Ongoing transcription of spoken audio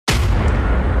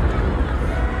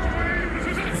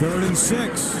Third and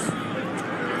 6.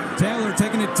 Taylor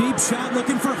taking a deep shot,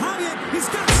 looking for Hyatt. He's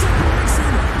got separation,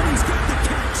 and he's got the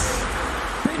catch.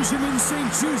 Benjamin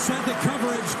St. Juste had the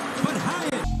coverage, but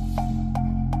Hyatt.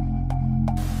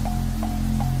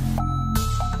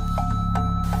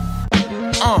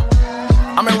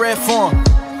 I'm in red form.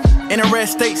 In a red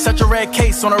state, such a red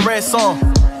case on a red song.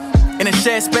 In a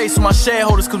shared space with my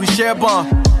shareholders, cause we share a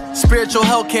bond. Spiritual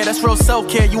health care, that's real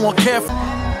self-care, you won't care for.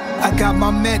 I got my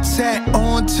Mets hat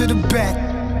on to the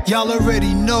back. Y'all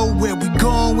already know where we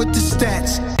going with the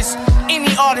stats.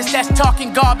 Any artist that's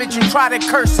talking garbage and try to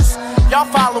curse us, y'all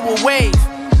follow a wave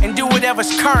and do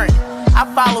whatever's current.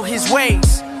 I follow his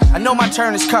ways. I know my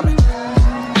turn is coming.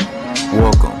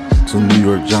 Welcome to New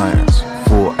York Giants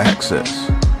Full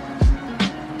Access.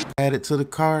 Add it to the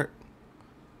cart,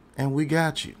 and we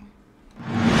got you.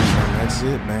 And that's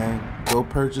it, man. Go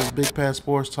purchase Big Pat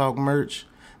Sports Talk merch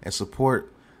and support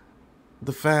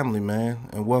the family, man.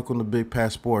 And welcome to Big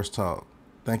Pat Sports Talk.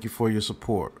 Thank you for your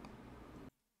support.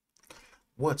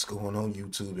 What's going on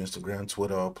YouTube, Instagram,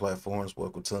 Twitter, all platforms?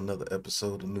 Welcome to another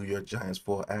episode of New York Giants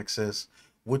Full Access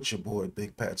with your boy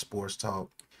Big Pat Sports Talk.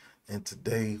 And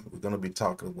today we're going to be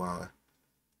talking why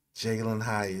Jalin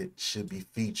Hyatt should be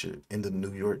featured in the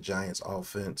New York Giants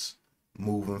offense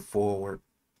moving forward.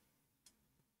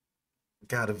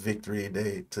 Got a victory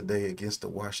today against the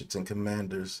Washington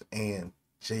Commanders, and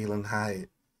Jalin Hyatt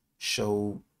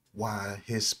showed why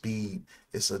his speed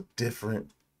is a different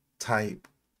type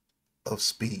of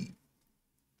speed.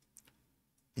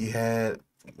 He had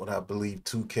what I believe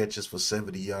 2 catches for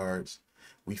 70 yards.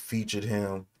 We featured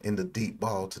him in the deep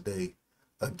ball today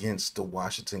against the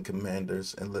Washington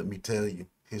Commanders, and let me tell you,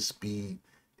 his speed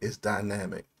is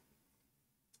dynamic.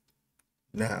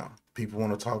 Now, people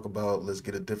want to talk about, let's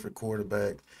get a different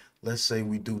quarterback. Let's say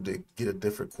we do get a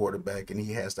different quarterback and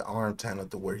he has the arm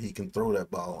talent to where he can throw that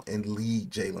ball and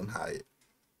lead Jalin Hyatt.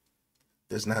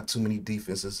 There's not too many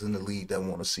defenses in the league that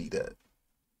want to see that.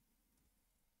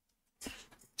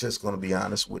 Just going to be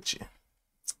honest with you.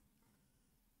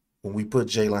 When we put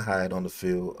Jalin Hyatt on the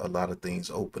field, a lot of things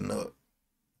open up.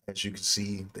 As you can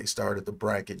see, they started to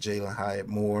bracket Jalin Hyatt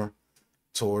more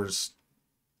towards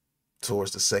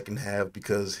the second half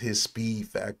because his speed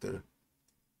factor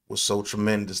was so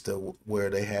tremendous that where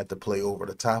they had to play over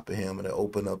the top of him and it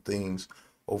opened up things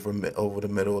over the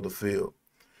middle of the field.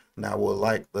 Now, I would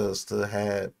like us to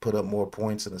have put up more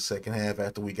points in the second half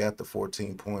after we got the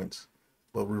 14 points,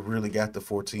 but we really got the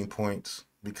 14 points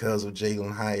because of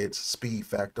Jalin Hyatt's speed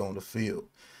factor on the field.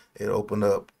 It opened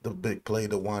up the big play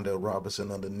to Wan'Dale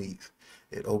Robinson underneath.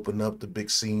 It opened up the big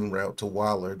seam route to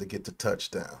Waller to get the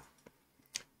touchdown.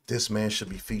 This man should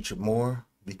be featured more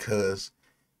because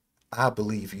I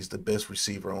believe he's the best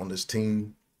receiver on this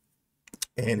team,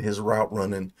 and his route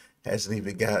running hasn't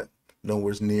even got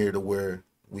nowhere near to where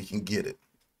we can get it.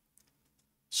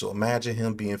 So imagine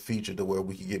him being featured to where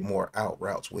we can get more out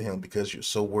routes with him because you're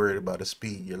so worried about his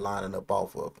speed, you're lining up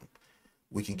off of him.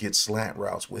 We can get slant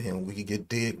routes with him. We can get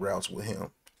dig routes with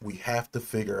him. We have to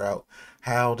figure out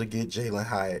how to get Jalin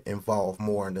Hyatt involved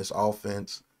more in this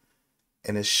offense,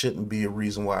 and it shouldn't be a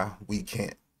reason why we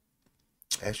can't.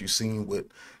 As you've seen with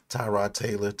Tyrod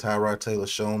Taylor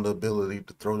shown the ability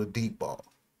to throw the deep ball.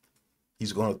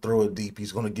 He's going to throw it deep.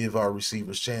 He's going to give our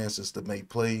receivers chances to make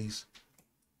plays,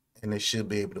 and they should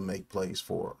be able to make plays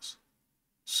for us.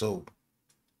 So,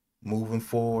 moving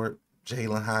forward,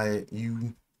 Jalin Hyatt,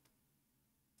 you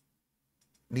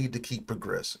need to keep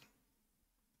progressing.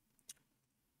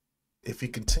 If he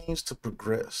continues to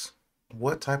progress,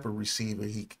 what type of receiver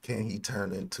can he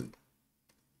turn into?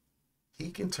 He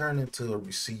can turn into a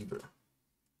receiver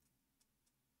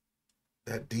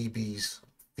that DBs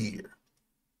fear.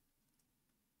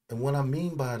 And what I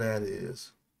mean by that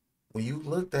is, when you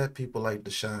looked at people like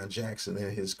Deshaun Jackson in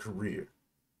his career,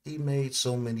 he made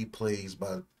so many plays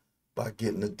by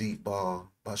getting the deep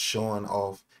ball, by showing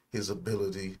off his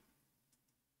ability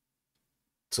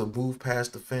to move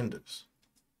past defenders.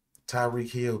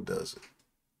 Tyreek Hill does it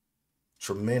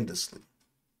tremendously.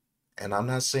 And I'm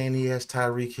not saying he has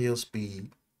Tyreek Hill speed.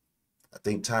 I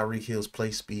think Tyreek Hill's play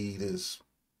speed is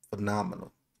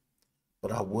phenomenal.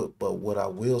 But what I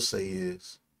will say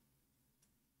is,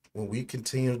 when we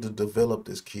continue to develop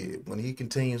this kid, when he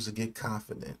continues to get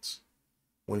confidence,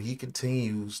 when he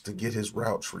continues to get his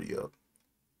route tree up,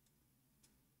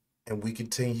 and we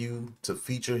continue to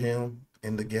feature him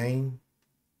in the game,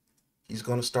 he's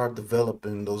going to start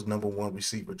developing those #1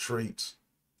 receiver traits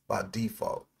by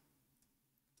default.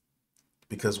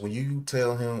 Because when you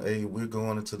tell him, hey, we're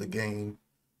going into the game,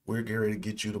 we're getting ready to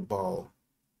get you the ball,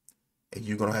 and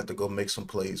you're going to have to go make some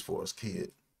plays for us,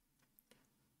 kid.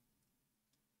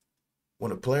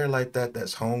 When a player like that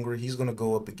that's hungry, he's going to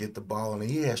go up and get the ball, and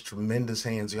he has tremendous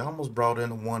hands. He almost brought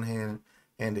in a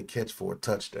one-handed catch for a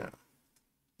touchdown.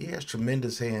 He has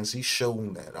tremendous hands. He's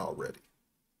shown that already.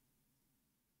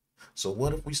 So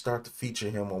what if we start to feature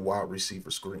him on wide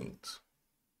receiver screens?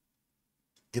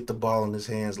 Get the ball in his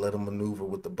hands, let him maneuver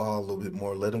with the ball a little bit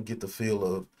more. Let him get the feel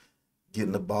of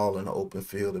getting the ball in the open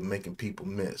field and making people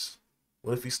miss.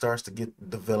 What if he starts to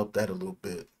develop that a little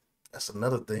bit? That's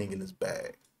another thing in his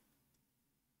bag.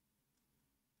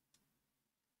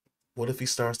 What if he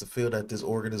starts to feel that this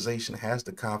organization has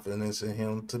the confidence in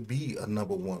him to be a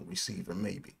 #1 receiver,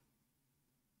 maybe?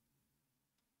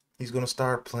 He's going to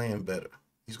start playing better.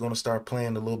 He's going to start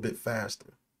playing a little bit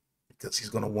faster because he's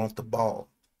going to want the ball.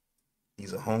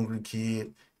 He's a hungry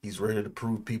kid. He's ready to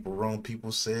prove people wrong.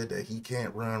 People said that he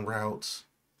can't run routes.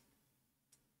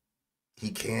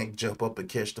 He can't jump up and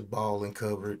catch the ball in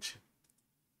coverage.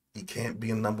 He can't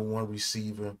be a #1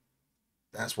 receiver.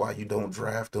 That's why you don't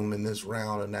draft him in this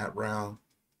round and that round.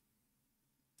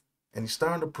 And he's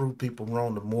starting to prove people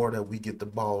wrong the more that we get the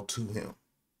ball to him.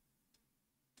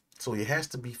 So he has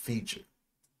to be featured.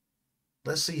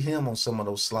 Let's see him on some of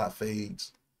those slot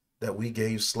fades that we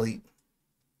gave Slayton.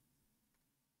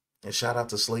 And shout out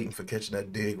to Slayton for catching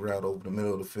that dig route over the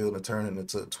middle of the field and turning it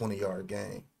into a 20-yard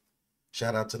game.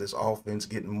 Shout out to this offense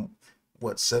getting,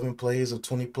 7 plays of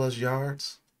 20-plus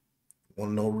yards?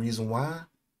 Want to know reason why?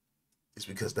 It's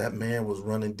because that man was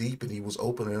running deep and he was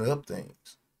opening up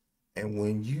things. And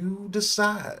when you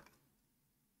decide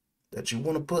that you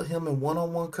want to put him in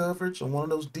one-on-one coverage on one of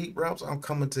those deep routes, I'm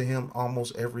coming to him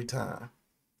almost every time.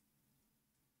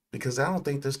 Because I don't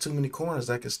think there's too many corners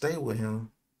that can stay with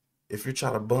him if you're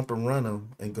trying to bump and run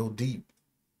him and go deep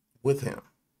with him.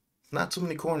 Not too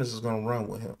many corners is going to run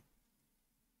with him.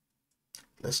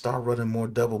 Let's start running more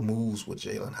double moves with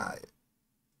Jalin Hyatt.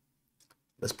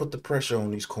 Let's put the pressure on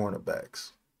these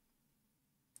cornerbacks.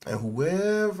 And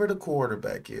whoever the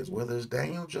quarterback is, whether it's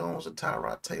Daniel Jones or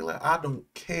Tyrod Taylor, I don't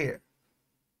care.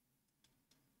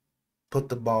 Put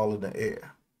the ball in the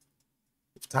air.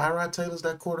 If Tyrod Taylor's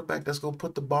that quarterback that's going to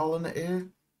put the ball in the air,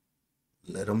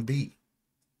 let him be.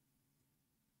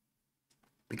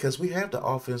 Because we have the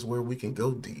offense where we can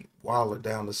go deep. Waller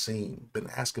down the seam. Been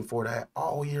asking for that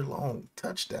all year long.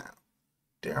 Touchdown.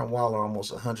 Darren Waller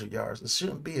almost 100 yards. It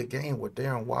shouldn't be a game where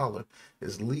Darren Waller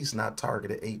is at least not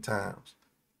targeted 8 times.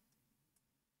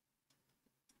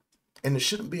 And it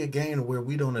shouldn't be a game where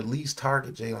we don't at least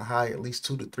target Jalin Hyatt at least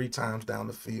 2 to 3 times down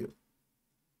the field.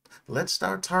 Let's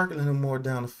start targeting him more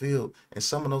down the field. And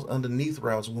some of those underneath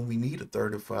routes when we need a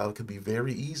 3rd and 5 could be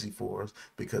very easy for us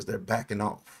because they're backing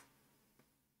off.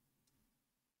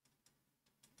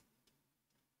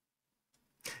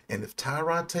 And if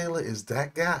Tyrod Taylor is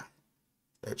that guy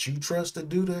that you trust to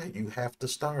do that, you have to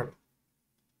start him.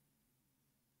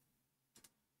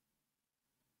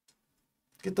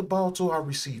 Get the ball to our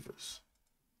receivers.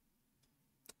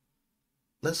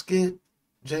 Let's get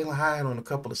Jalin Hyatt on a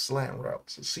couple of slant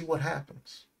routes and see what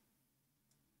happens.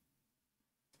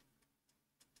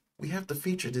 We have to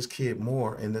feature this kid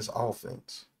more in this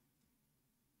offense.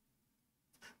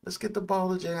 Let's get the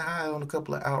ball to Jalin Hyatt on a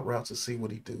couple of out routes and see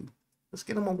what he do. Let's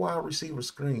get him a wide receiver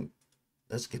screen.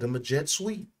 Let's get him a jet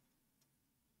sweep.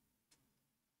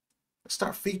 Let's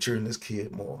start featuring this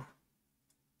kid more.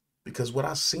 Because what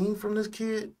I've seen from this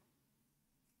kid,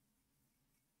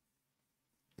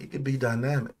 he could be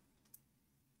dynamic.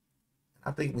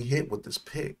 I think we hit with this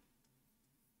pick.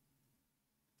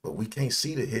 But we can't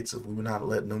see the hits if we're not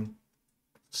letting them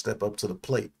step up to the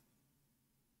plate.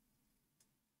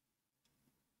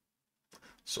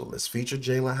 So let's feature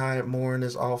Jalin Hyatt more in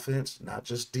this offense, not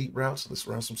just deep routes. Let's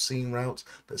run some seam routes.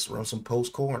 Let's run some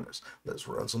post corners. Let's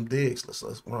run some digs.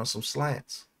 Let's run some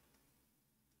slants.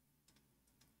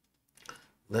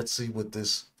 Let's see what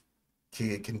this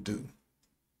kid can do.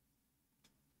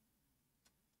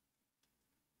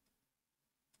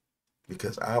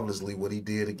 Because obviously what he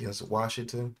did against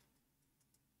Washington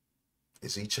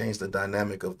is he changed the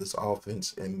dynamic of this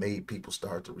offense and made people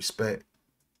start to respect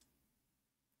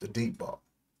the deep ball.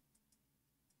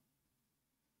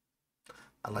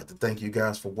 I'd like to thank you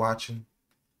guys for watching.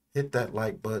 Hit that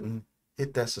like button,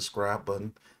 hit that subscribe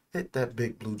button, hit that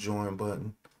big blue join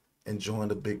button, and join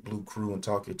the Big Blue crew and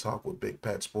talk your talk with Big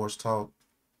Pat Sports Talk.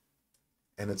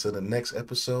 And until the next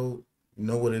episode, you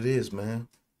know what it is, man.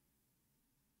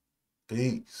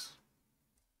 Peace.